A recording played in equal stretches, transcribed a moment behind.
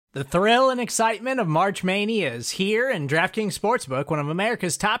The thrill and excitement of March Mania is here, and DraftKings Sportsbook, one of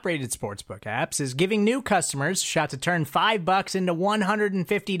America's top-rated sportsbook apps, is giving new customers a shot to turn $5 into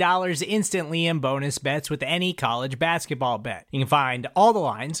 $150 instantly in bonus bets with any college basketball bet. You can find all the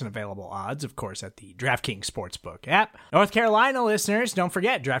lines and available odds, of course, at the DraftKings Sportsbook app. North Carolina listeners, don't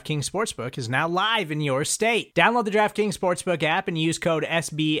forget, DraftKings Sportsbook is now live in your state. Download the DraftKings Sportsbook app and use code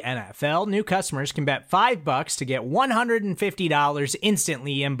SBNFL. New customers can bet $5 to get $150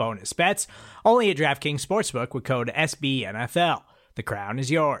 instantly in bonus bets, only at DraftKings Sportsbook with code SBNFL. The crown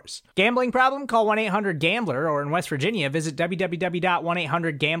is yours. Gambling problem? Call 1-800-GAMBLER, or in West Virginia, visit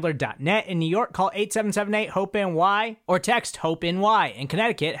www.1800gambler.net. In New York, call 877-8-HOPE-NY or text HOPE-NY. In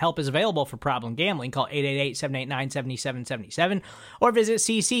Connecticut, help is available for problem gambling. Call 888-789-7777 or visit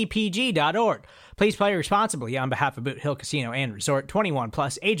ccpg.org. Please play responsibly on behalf of Boot Hill Casino and Resort. 21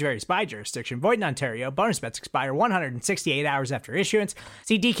 plus, age varies by jurisdiction. Void in Ontario. Bonus bets expire 168 hours after issuance.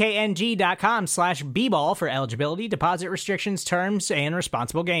 See dkng.com/bball for eligibility, deposit restrictions, terms, and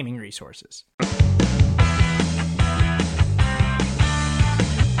responsible gaming resources.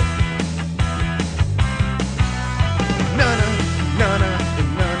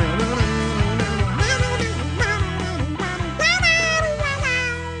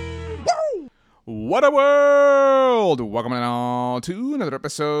 What a world! Welcome on to another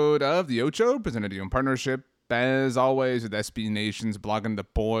episode of the Ocho, presented to you in partnership, as always, with SB Nation's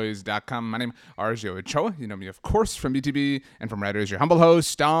bloggingtheboys.com. My name is RJ Ochoa. You know me, of course, from BTB and from Reddit as your humble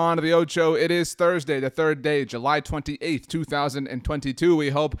host on the Ocho. It is Thursday, the third day, July 28th, 2022. We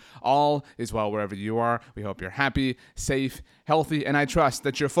hope all is well wherever you are. We hope you're happy, safe, healthy, and I trust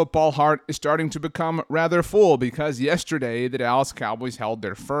that your football heart is starting to become rather full, because yesterday the Dallas Cowboys held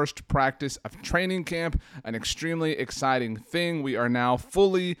their first practice of training camp, an extremely exciting thing. We are now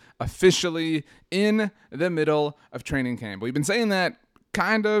fully, officially in the middle of training camp. We've been saying that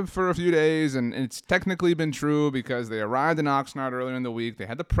kind of for a few days, and it's technically been true because they arrived in Oxnard earlier in the week. They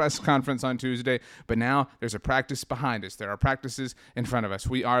had the press conference on Tuesday, but now there's a practice behind us. There are practices in front of us.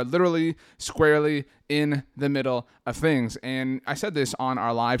 We are literally squarely in the middle of things. And I said this on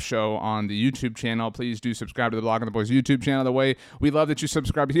our live show on the YouTube channel. Please do subscribe to the Blogging the Boys YouTube channel. The way we love that you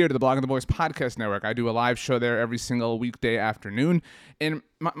subscribe here to the Blogging the Boys podcast network. I do a live show there every single weekday afternoon. And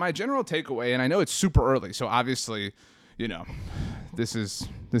my general takeaway, and I know it's super early, so obviously, you know, this is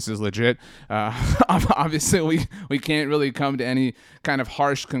legit. Obviously, we can't really come to any kind of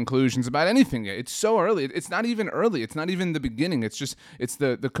harsh conclusions about anything yet. It's so early. It's not even early. It's not even the beginning. It's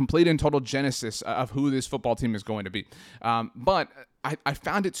the complete and total genesis of who this football team is going to be. But I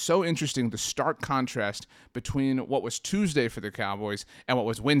found it so interesting, the stark contrast between what was Tuesday for the Cowboys and what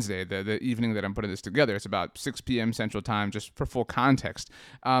was Wednesday, the evening that I'm putting this together. It's about 6 p.m. Central Time, just for full context.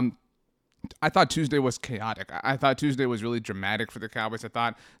 I thought Tuesday was chaotic. I thought Tuesday was really dramatic for the Cowboys. I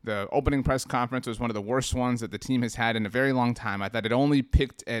thought the opening press conference was one of the worst ones that the team has had in a very long time. I thought it only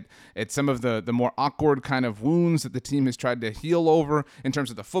picked at some of the more awkward kind of wounds that the team has tried to heal over in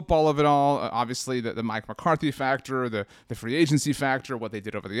terms of the football of it all. Obviously, the Mike McCarthy factor, the free agency factor, what they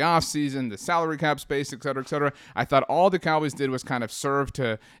did over the offseason, the salary cap space, et cetera, et cetera. I thought all the Cowboys did was kind of serve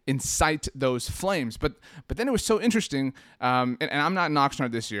to incite those flames. But then it was so interesting, and I'm not in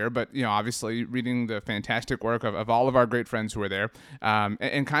Oxnard this year, but, you know, obviously reading the fantastic work of all of our great friends who were there,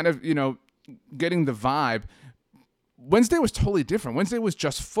 and kind of, you know, getting the vibe. Wednesday was totally different. Wednesday was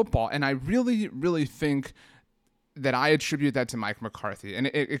just football, and I really, really think that I attribute that to Mike McCarthy. And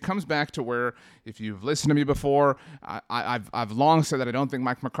it comes back to where, if you've listened to me before, I've long said that I don't think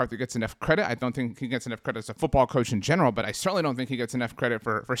Mike McCarthy gets enough credit. I don't think he gets enough credit as a football coach in general, but I certainly don't think he gets enough credit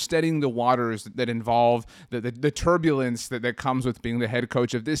for steadying the waters that involve the turbulence that comes with being the head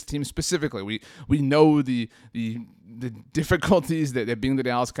coach of this team specifically. We know the difficulties that being the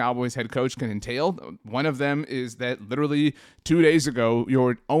Dallas Cowboys head coach can entail. One of them is that literally 2 days ago,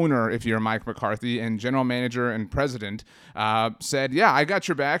 your owner, if you're Mike McCarthy, and general manager and president said, yeah, I got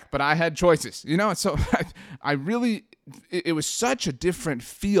your back, but I had choices. You know, so I really, it was such a different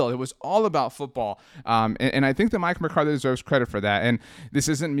feel. It was all about football. And I think that Mike McCarthy deserves credit for that. And this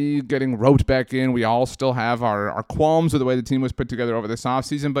isn't me getting roped back in. We all still have our qualms with the way the team was put together over this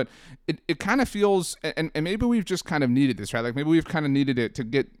offseason, but it kind of feels, and maybe we've just kind of needed this, right? Like maybe we've kind of needed it to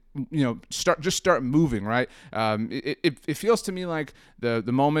get, you know, start moving, right? It feels to me like the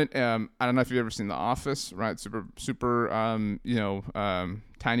moment, I don't know if you've ever seen The Office, right? Super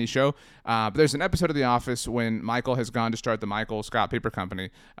tiny show. But there's an episode of The Office when Michael has gone to start the Michael Scott Paper Company,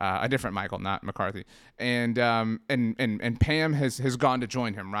 a different Michael, not McCarthy, and Pam has gone to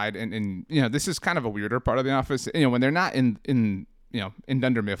join him, right? And you know, this is kind of a weirder part of The Office. You know, when they're not in in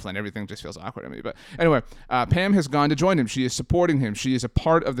Dunder Mifflin, everything just feels awkward to me. But anyway, Pam has gone to join him. She is supporting him. She is a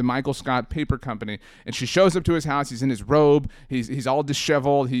part of the Michael Scott Paper Company, and she shows up to his house. He's in his robe. He's all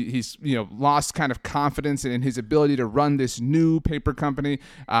disheveled. He's lost kind of confidence in his ability to run this new paper company.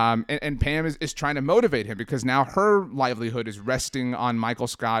 And Pam is trying to motivate him because now her livelihood is resting on Michael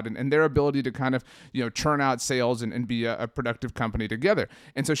Scott and their ability to kind of churn out sales and be a productive company together.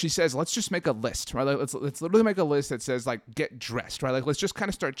 And so she says, let's just make a list, right? Let's literally make a list that says like get dressed, right? Like let's just kind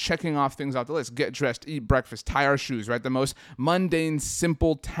of start checking off things off the list. Get dressed, eat breakfast, tie our shoes, right? The most mundane,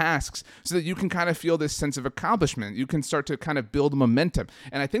 simple tasks so that you can kind of feel this sense of accomplishment. You can start to kind of build momentum.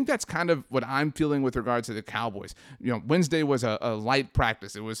 And I think that's kind of what I'm feeling with regards to the Cowboys. Wednesday was a light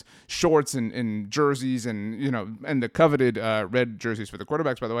practice. It was shorts and jerseys and the coveted red jerseys for the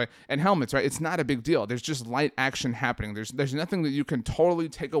quarterbacks, by the way, and helmets, right? It's not a big deal. There's just light action happening. There's nothing that you can totally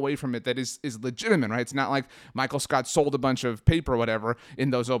take away from it that is legitimate, right? It's not like Michael Scott sold a bunch of paper or whatever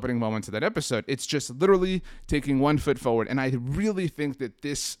in those opening moments of that episode. It's just literally taking one foot forward. And I really think that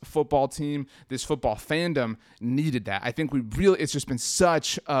this football team, this football fandom needed that. I think it's just been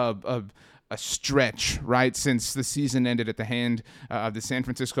such a stretch, right, since the season ended at the hand of the San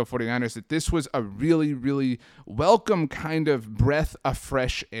Francisco 49ers, that this was a really, really welcome kind of breath of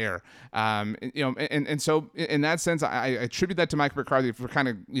fresh air. And so in that sense, I attribute that to Mike McCarthy for kind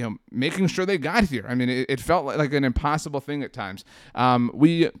of, making sure they got here. I mean, it felt like an impossible thing at times.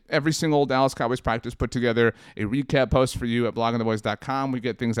 Every single Dallas Cowboys practice put together a recap post for you at bloggingtheboys.com. We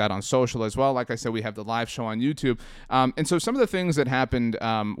get things out on social as well. Like I said, we have the live show on YouTube. And so some of the things that happened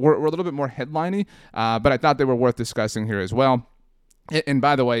were a little bit more headliney, but I thought they were worth discussing here as well. And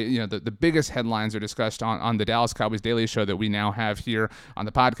by the way, the biggest headlines are discussed on the Dallas Cowboys Daily Show that we now have here on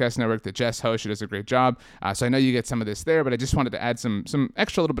the podcast network that Jess hosts. She does a great job. So I know you get some of this there, but I just wanted to add some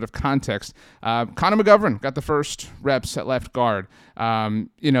extra little bit of context. Connor McGovern got the first reps at left guard.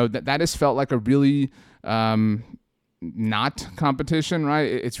 That has felt like a really not competition,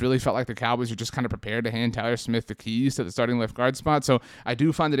 right? It's really felt like the Cowboys are just kind of prepared to hand Tyler Smith the keys to the starting left guard spot. So I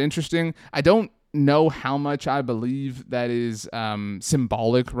do find it interesting. I don't know how much I believe that is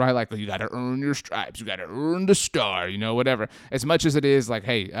symbolic, right? Like, you got to earn your stripes, you got to earn the star, whatever. As much as it is like,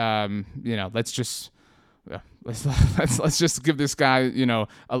 hey, let's just let's just give this guy,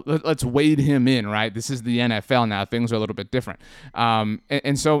 let's wade him in, right? This is the NFL now. Things are a little bit different.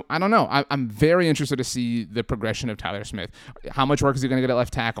 And so I don't know. I'm very interested to see the progression of Tyler Smith. How much work is he going to get at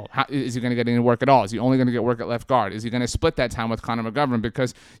left tackle? Is he going to get any work at all? Is he only going to get work at left guard? Is he going to split that time with Connor McGovern?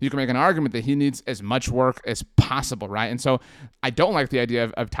 Because you can make an argument that he needs as much work as possible, right? And so I don't like the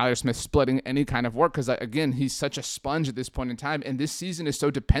idea of Tyler Smith splitting any kind of work because, again, he's such a sponge at this point in time, and this season is so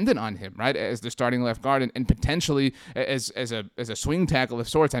dependent on him, right, as the starting left guard and potentially as a swing tackle of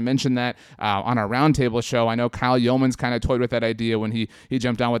sorts. I mentioned that on our roundtable show. I know Kyle Yeomans kind of toyed with that idea when he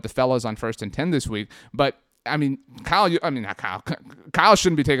jumped on with the fellas on 1st and 10 this week. But I mean, Kyle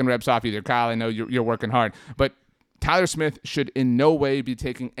shouldn't be taking reps off either. Kyle, I know you're working hard, but Tyler Smith should in no way be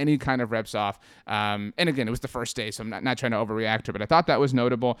taking any kind of reps off. And again, it was the first day, so I'm not trying to overreact to it, but I thought that was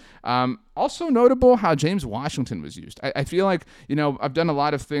notable. Also notable how James Washington was used. I feel like, I've done a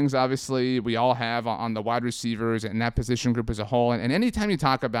lot of things, obviously, we all have on the wide receivers and that position group as a whole. And anytime you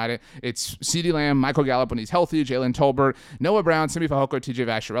talk about it, it's CeeDee Lamb, Michael Gallup when he's healthy, Jalen Tolbert, Noah Brown, Simi Fehoko, TJ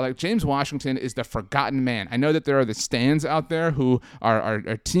Vasher. Like, James Washington is the forgotten man. I know that there are the stands out there who are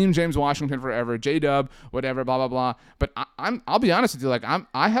team James Washington forever, J-Dub, whatever, blah, blah, blah. But I'll be honest with you, like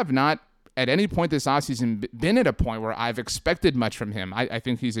I have not at any point this offseason been at a point where I've expected much from him. I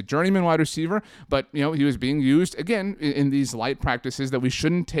think he's a journeyman wide receiver, but he was being used again in these light practices that we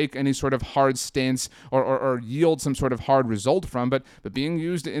shouldn't take any sort of hard stance or yield some sort of hard result from, but being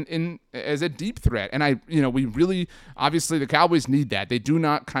used in as a deep threat. And we really, obviously the Cowboys need that. They do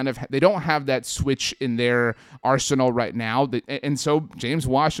not they don't have that switch in their arsenal right now. And so James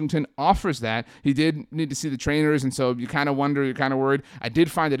Washington offers that. He did need to see the trainers, and so you kind of wonder, you're kind of worried. I did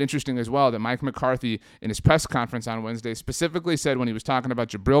find it interesting as well that Mike McCarthy in his press conference on Wednesday specifically said when he was talking about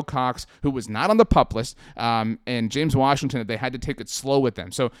Jabril Cox, who was not on the PUP list, and James Washington, that they had to take it slow with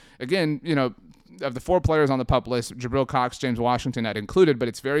them. So again, of the 4 players on the PUP list, Jabril Cox, James Washington not included, but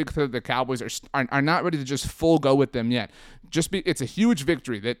it's very clear the Cowboys are not ready to just full go with them yet. It's a huge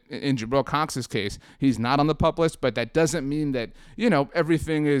victory that in Jabril Cox's case, he's not on the PUP list, but that doesn't mean that,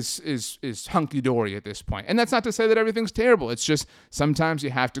 everything is hunky-dory at this point. And that's not to say that everything's terrible. It's just sometimes you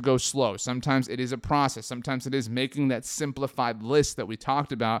have to go slow. Sometimes it is a process. Sometimes it is making that simplified list that we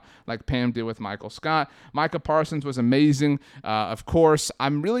talked about, like Pam did with Michael Scott. Micah Parsons was amazing. Of course,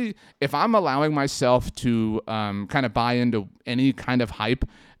 if I'm allowing myself to kind of buy into any kind of hype,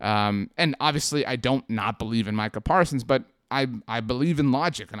 And obviously, I don't not believe in Micah Parsons, but I believe in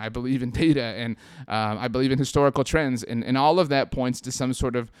logic, and I believe in data, and I believe in historical trends, and all of that points to some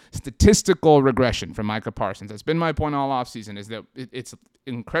sort of statistical regression from Micah Parsons. That's been my point all offseason, is that it's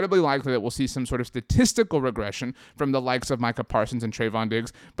incredibly likely that we'll see some sort of statistical regression from the likes of Micah Parsons and Trayvon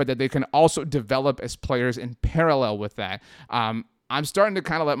Diggs, but that they can also develop as players in parallel with that. I'm starting to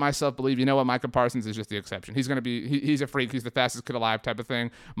kind of let myself believe, you know what, Micah Parsons is just the exception. He's going to be, he's a freak. He's the fastest kid alive type of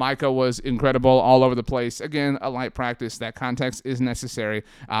thing. Micah was incredible all over the place. Again, a light practice. That context is necessary,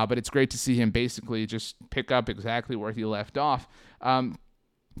 but it's great to see him basically just pick up exactly where he left off.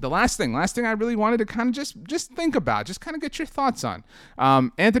 The last thing I really wanted to kind of just think about, just kind of get your thoughts on.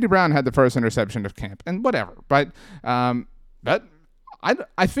 Anthony Brown had the first interception of camp, and whatever, but I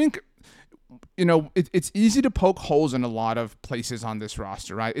think, you know, it's easy to poke holes in a lot of places on this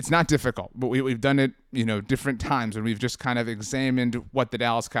roster, right? It's not difficult, but we've done it, you know, different times, and we've just kind of examined what the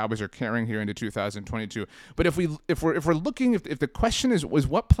Dallas Cowboys are carrying here into 2022. But if we're looking, if the question is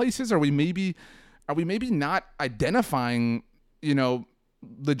what places are we maybe not identifying, you know,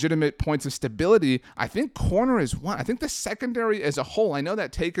 legitimate points of stability, I think corner is one. I think the secondary as a whole, I know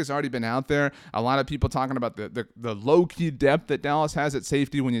that take has already been out there. A lot of people talking about the low-key depth that Dallas has at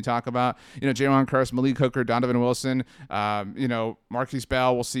safety when you talk about, you know, Jaron Kearse, Malik Hooker, Donovan Wilson, you know, Marquise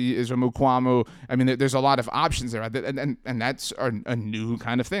Bell, we'll see Israel Mukuamu. I mean, there's a lot of options there, and that's a new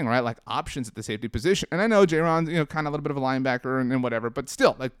kind of thing, right? Like options at the safety position. And I know Jaron's, you know, kind of a little bit of a linebacker and whatever, but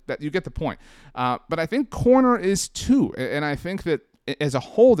still, like that, you get the point. But I think corner is two, and I think that as a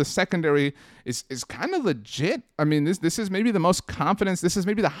whole, the secondary is kind of legit. I mean, this is maybe the most confidence. This is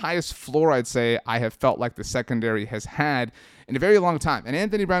maybe the highest floor I'd say I have felt like the secondary has had in a very long time. And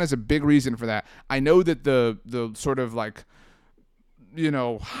Anthony Brown is a big reason for that. I know that the sort of like, you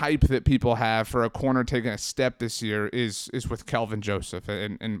know, hype that people have for a corner taking a step this year is with Kelvin Joseph,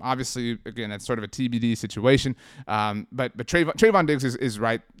 and obviously, again, that's sort of a TBD situation. But Trayvon Diggs is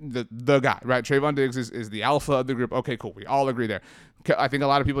right, the guy, right? Trayvon Diggs is the alpha of the group. Okay, cool, we all agree there. I think a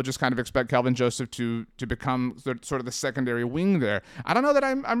lot of people just kind of expect Kelvin Joseph to become sort of the secondary wing there. I don't know that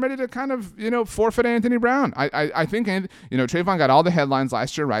I'm ready to kind of, you know, forfeit Anthony Brown. I think, you know, Trayvon got all the headlines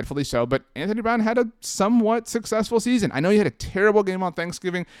last year, rightfully so, but Anthony Brown had a somewhat successful season. I know he had a terrible game on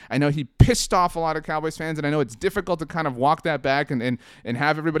Thanksgiving. I know he pissed off a lot of Cowboys fans, and I know it's difficult to kind of walk that back and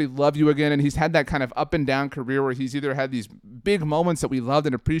have everybody love you again. And he's had that kind of up and down career where he's either had these big moments that we loved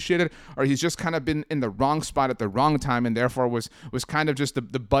and appreciated, or he's just kind of been in the wrong spot at the wrong time, and therefore was kind of just the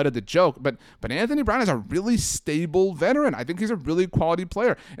butt of the joke. But Anthony Brown is a really stable veteran. I think he's a really quality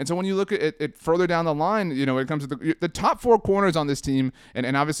player. And so when you look at it further down the line, you know, when it comes to the top four corners on this team,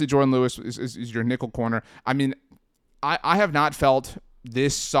 and obviously Jordan Lewis is your nickel corner. I mean, I have not felt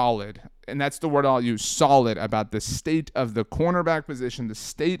this solid, and that's the word I'll use, solid, about the state of the cornerback position, the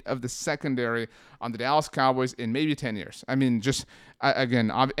state of the secondary on the Dallas Cowboys in maybe 10 years. I mean, just,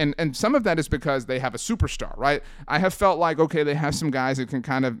 again, and some of that is because they have a superstar, right? I have felt like, okay, they have some guys that can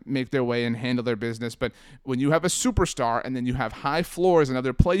kind of make their way and handle their business, but when you have a superstar and then you have high floors in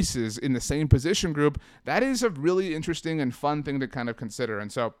other places in the same position group, that is a really interesting and fun thing to kind of consider.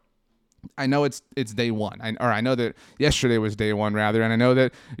 And so I know it's day one, I know that yesterday was day one, rather, and I know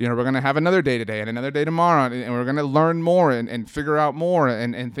that, you know, we're going to have another day today and another day tomorrow, and we're going to learn more and figure out more,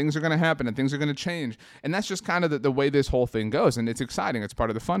 and things are going to happen and things are going to change, and that's just kind of the way this whole thing goes, and it's exciting. It's part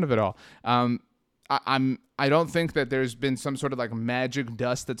of the fun of it all. I don't think that there's been some sort of like magic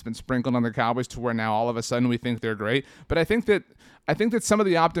dust that's been sprinkled on the Cowboys to where now all of a sudden we think they're great. But I think that some of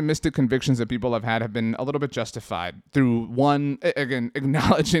the optimistic convictions that people have had have been a little bit justified through, one, again,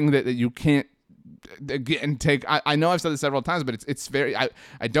 acknowledging that you can't again take, I know I've said this several times, but it's very,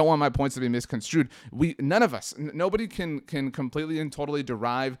 I don't want my points to be misconstrued. None of us, nobody can completely and totally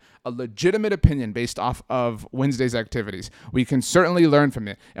derive a legitimate opinion based off of Wednesday's activities. We can certainly learn from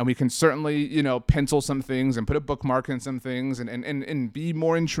it, and we can certainly, you know, pencil some things and put a bookmark in some things and be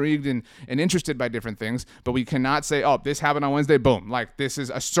more intrigued and interested by different things, but we cannot say, oh, this happened on Wednesday, boom, like this is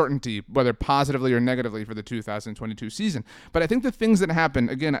a certainty, whether positively or negatively, for the 2022 season. But I think the things that happen,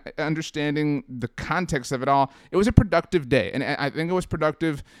 again, understanding the context of it all, it was a productive day, and I think it was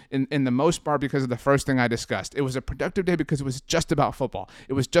productive in the most part because of the first thing I discussed. It was a productive day because it was just about football.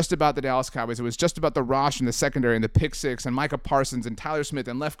 It was just about the Dallas Cowboys. It was just about the Rosh and the secondary and the pick six and Micah Parsons and Tyler Smith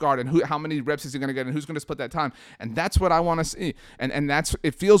and left guard and how many reps is he going to get and who's going to split that time, and that's what I want to see, and that's,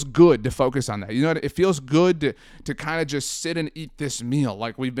 it feels good to focus on that. You know, it feels good to kind of just sit and eat this meal.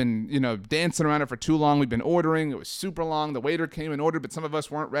 Like we've been, you know, dancing around it for too long. We've been ordering. It was super long. The waiter came and ordered, but some of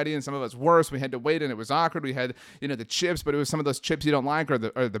us weren't ready and some of us were, so we had to wait and it was awkward. We had, the chips, but it was some of those chips you don't like, or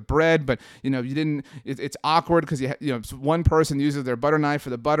the bread, but you didn't, it's awkward because one person uses their butter knife for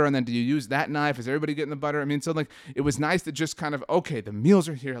the butter, and then do you use that knife? Is everybody getting the butter? I mean, so like, it was nice to just kind of, okay, the meals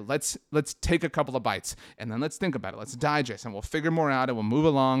are here. Let's take a couple of bites and then let's think about it. Let's digest and we'll figure more out and we'll move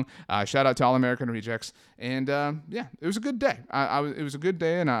along. Shout out to All American Rejects. And it was a good day. It was a good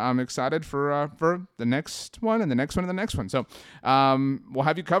day, and I'm excited for the next one and the next one and the next one. So we'll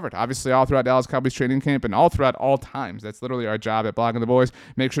have you covered, obviously, all throughout Dallas Cowboys training camp and all throughout all times. That's literally our job at Blogging the Boys.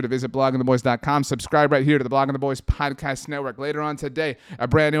 Make sure to visit bloggingtheboys.com. Subscribe right here to the Blogging the Boys podcast network. Later on today, a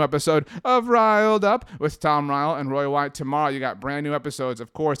brand new episode of Riled Up with Tom Ryle and Roy White. Tomorrow, you got brand new episodes,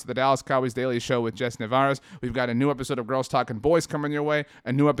 of course, of the Dallas Cowboys Daily Show with Jess Navarez. We've got a new episode of Girls Talking Boys coming your way,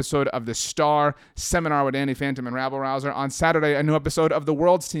 a new episode of The Star Seminar with Danny Phantom and Rabble Rouser. On Saturday, a new episode of The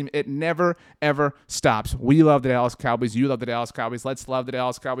World's Team. It never, ever stops. We love the Dallas Cowboys. You love the Dallas Cowboys. Let's love the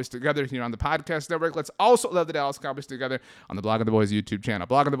Dallas Cowboys together here on the podcast network. Let's also love the Dallas Cowboys together on the Blogging the Boys YouTube channel.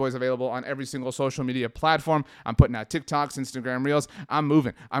 Blogging the Boys available on every single social media platform. I'm putting out TikToks, Instagram Reels. I'm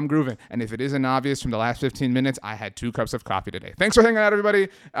moving. I'm grooving. And if it isn't obvious from the last 15 minutes, I had 2 cups of coffee today. Thanks for hanging out, everybody. With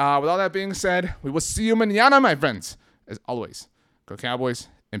all that being said, we will see you mañana, my friends. As always, go Cowboys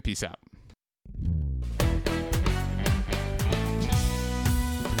and peace out.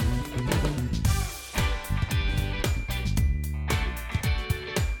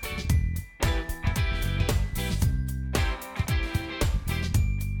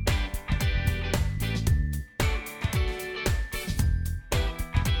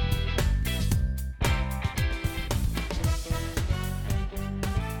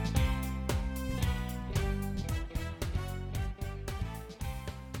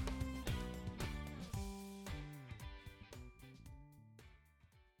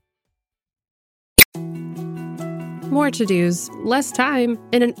 More to-dos, less time,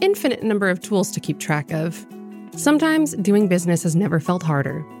 and an infinite number of tools to keep track of. Sometimes doing business has never felt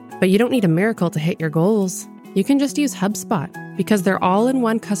harder, but you don't need a miracle to hit your goals. You can just use HubSpot, because their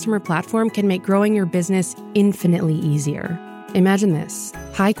all-in-one customer platform can make growing your business infinitely easier. Imagine this: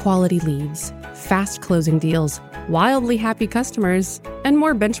 high-quality leads, fast closing deals, wildly happy customers, and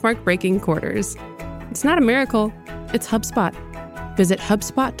more benchmark-breaking quarters. It's not a miracle, it's HubSpot. Visit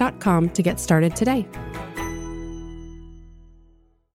HubSpot.com to get started today.